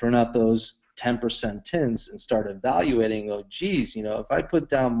 You can print out those 10% tints and start evaluating, oh geez, you know, if I put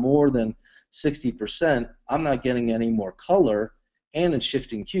down more than 60%, I'm not getting any more color and it's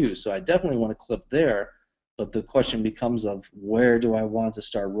shifting hues. So I definitely want to clip there, but the question becomes of where do I want to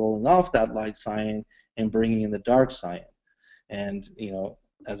start rolling off that light cyan and bringing in the dark cyan. And, you know,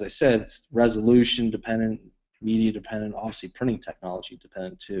 as I said, it's resolution dependent, media dependent, obviously printing technology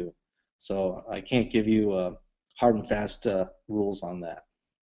dependent too. So I can't give you hard and fast rules on that.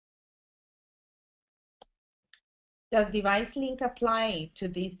 Does device link apply to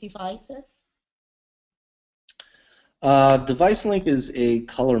these devices? Device link is a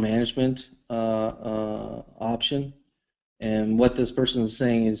color management option, and what this person is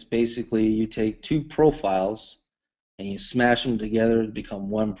saying is basically you take 2 profiles and you smash them together to become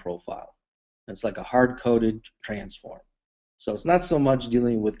 1 profile. It's like a hard-coded transform. So it's not so much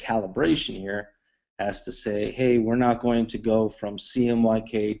dealing with calibration here as to say, hey, we're not going to go from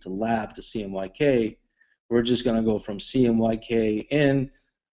CMYK to lab to CMYK. We're just going to go from CMYK in,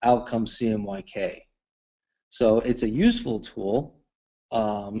 out comes CMYK. So it's a useful tool,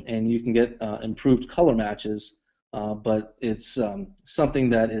 and you can get improved color matches, but it's something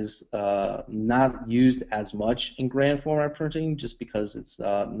that is not used as much in grand format printing just because it's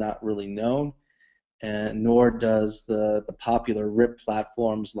not really known, and nor does the popular RIP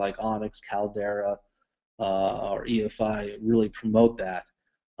platforms like Onyx, Caldera, or EFI really promote that.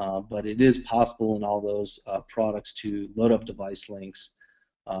 But it is possible in all those products to load up device links.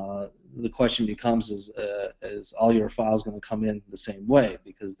 The question becomes is all your files going to come in the same way?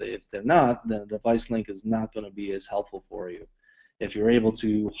 Because if they're not, then a device link is not going to be as helpful for you. If you're able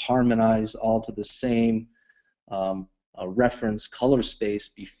to harmonize all to the same reference color space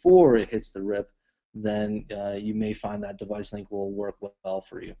before it hits the RIP, then you may find that device link will work well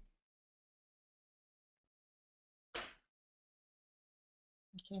for you.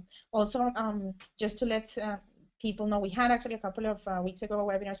 Okay. Also, just to let people know, we had actually a couple of weeks ago a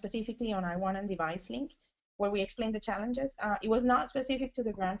webinar specifically on i1 and device link, where we explained the challenges. It was not specific to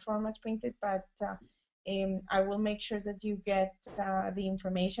the grand format printed, but I will make sure that you get the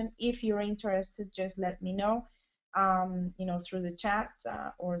information. If you're interested, just let me know. you know, through the chat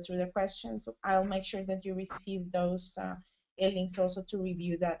or through the questions. I'll make sure that you receive those links also to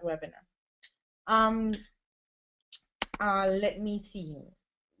review that webinar. Let me see.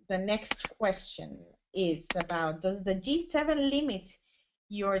 The next question is about, does the G7 limit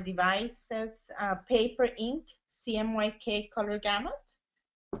your device's paper ink CMYK color gamut?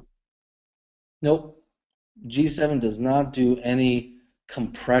 Nope. G7 does not do any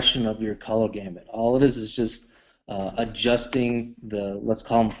compression of your color gamut. All it is just adjusting the, let's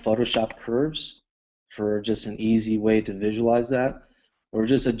call them Photoshop curves, for just an easy way to visualize that. We're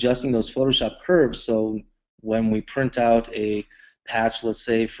just adjusting those Photoshop curves, so when we print out a patch, let's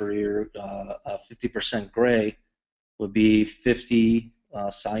say for your 50% gray, would be 50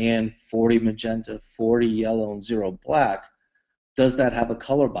 cyan, 40 magenta, 40 yellow, and 0 black. Does that have a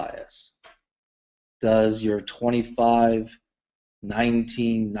color bias? Does your 25,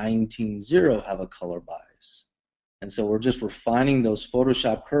 19, 19, 0 have a color bias? And so we're just refining those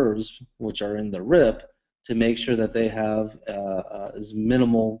Photoshop curves, which are in the RIP, to make sure that they have as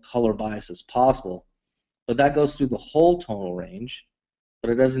minimal color bias as possible. But that goes through the whole tonal range,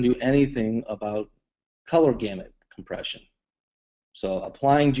 but it doesn't do anything about color gamut compression. So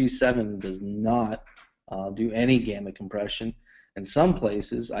applying G7 does not do any gamut compression. In some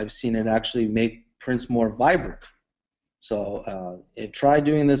places, I've seen it actually make prints more vibrant. So try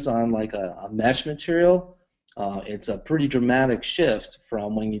doing this on like a mesh material. It's a pretty dramatic shift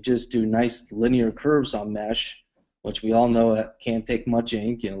from when you just do nice linear curves on mesh, which we all know it can't take much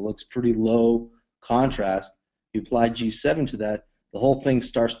ink and it looks pretty low contrast. You apply G7 to that, the whole thing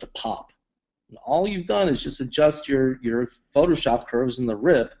starts to pop. And all you've done is just adjust your Photoshop curves in the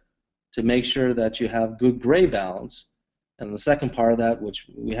RIP to make sure that you have good gray balance. And the second part of that, which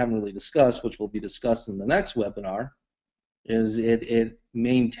we haven't really discussed, which will be discussed in the next webinar, is it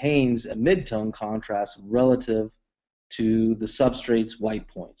maintains a mid-tone contrast relative to the substrate's white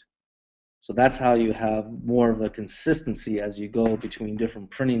point. So that's how you have more of a consistency as you go between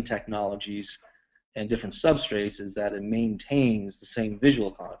different printing technologies and different substrates, is that it maintains the same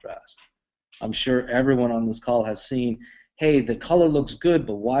visual contrast. I'm sure everyone on this call has seen, hey, the color looks good,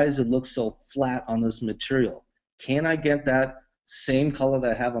 but why does it look so flat on this material? Can I get that same color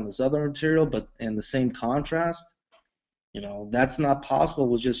that I have on this other material, but in the same contrast? You know, that's not possible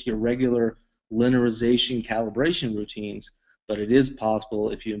with just your regular linearization calibration routines, but it is possible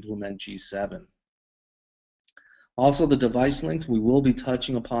if you implement G7. Also, the device links, we will be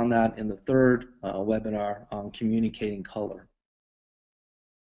touching upon that in the third webinar on communicating color.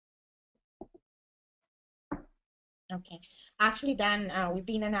 Okay. Actually, Dan, we've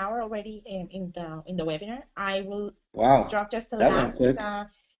been an hour already in the webinar. I will drop just the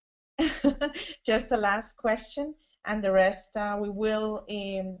just the last question, and the rest we will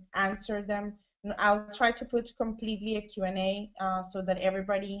answer them. I'll try to put completely a Q&A so that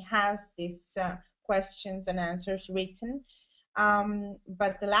everybody has these questions and answers written.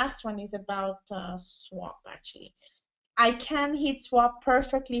 But the last one is about swap, actually. I can hit swap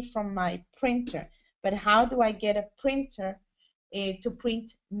perfectly from my printer, but how do I get a printer to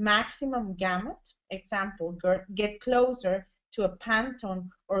print maximum gamut? Example, get closer to a Pantone,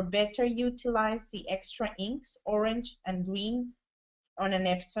 or better utilize the extra inks, orange and green, on an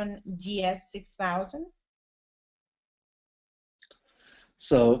Epson GS6000?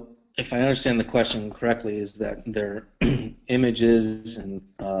 So if I understand the question correctly, is that their images and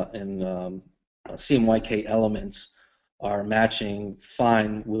CMYK elements are matching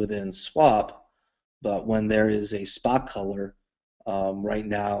fine within swap, but when there is a spot color, right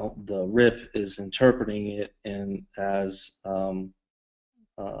now the RIP is interpreting it as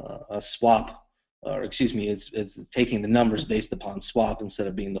a swap, or excuse me, it's taking the numbers based upon swap instead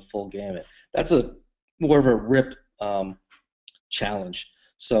of being the full gamut. That's more of a RIP challenge.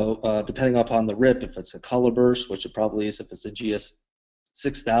 So depending upon the RIP, if it's a color burst, which it probably is if it's a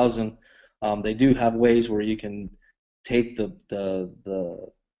GS6000, they do have ways where you can take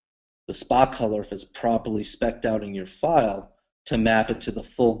the spot color, if it's properly spec'd out in your file, to map it to the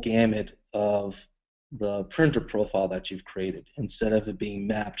full gamut of the printer profile that you've created, instead of it being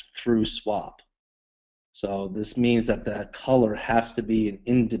mapped through swap. So this means that that color has to be an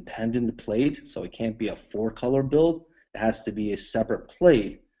independent plate, so it can't be a 4-color build. It has to be a separate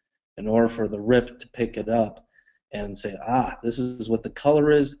plate in order for the RIP to pick it up and say, ah, this is what the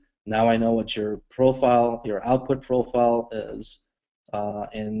color is. Now I know what your profile, your output profile is,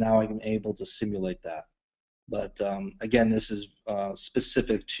 and now I'm able to simulate that. But again, this is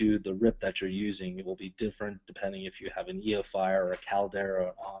specific to the RIP that you're using. It will be different depending if you have an EOFire or a Caldera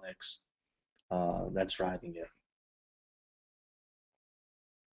or Onyx that's driving it.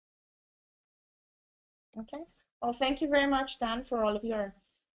 Okay. Well, thank you very much, Dan, for all of your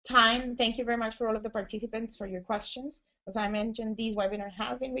time. Thank you very much for all of the participants for your questions. As I mentioned, this webinar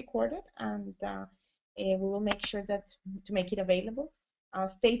has been recorded, and we will make sure that to make it available.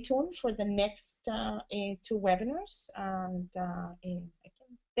 Stay tuned for the next two webinars. And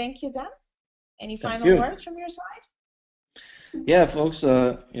thank you, Dan. Any final words from your side? Yeah, folks,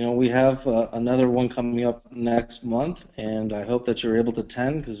 we have another one coming up next month, and I hope that you're able to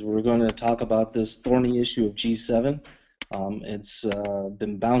attend because we're going to talk about this thorny issue of G7. It's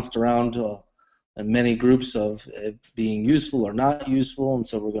been bounced around in many groups of it being useful or not useful, and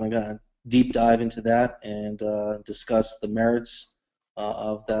so we're going to deep dive into that and discuss the merits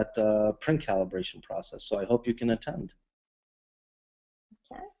of that print calibration process. So I hope you can attend.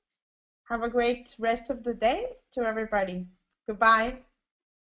 Okay. Have a great rest of the day to everybody. Goodbye.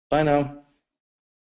 Bye now.